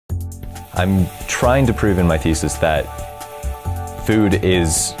I'm trying to prove in my thesis that food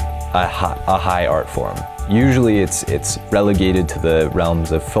is a high art form. Usually it's relegated to the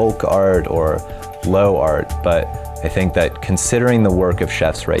realms of folk art or low art, but I think that considering the work of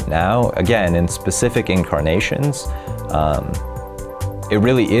chefs right now, again, in specific incarnations, it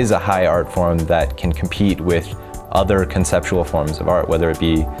really is a high art form that can compete with other conceptual forms of art, whether it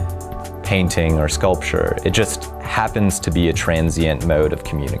be painting or sculpture. It just happens to be a transient mode of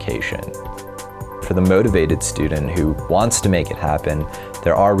communication. For the motivated student who wants to make it happen,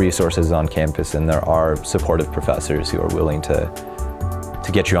 there are resources on campus and there are supportive professors who are willing to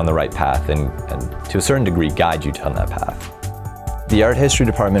get you on the right path and to a certain degree guide you down that path. The art history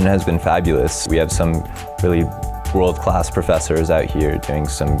department has been fabulous. We have some really world-class professors out here doing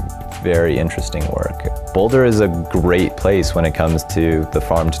some very interesting work. Boulder is a great place when it comes to the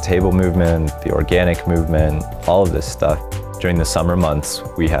farm-to-table movement, the organic movement, all of this stuff. During the summer months,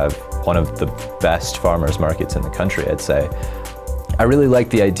 we have one of the best farmers markets in the country, I'd say. I really like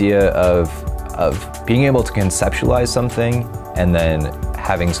the idea of being able to conceptualize something and then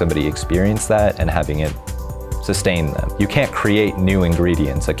having somebody experience that and having it sustain them. You can't create new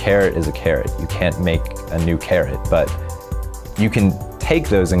ingredients. A carrot is a carrot. You can't make a new carrot, but you can take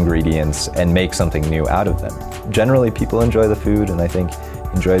those ingredients and make something new out of them. Generally, people enjoy the food and I think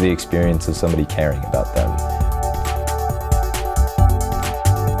enjoy the experience of somebody caring about them.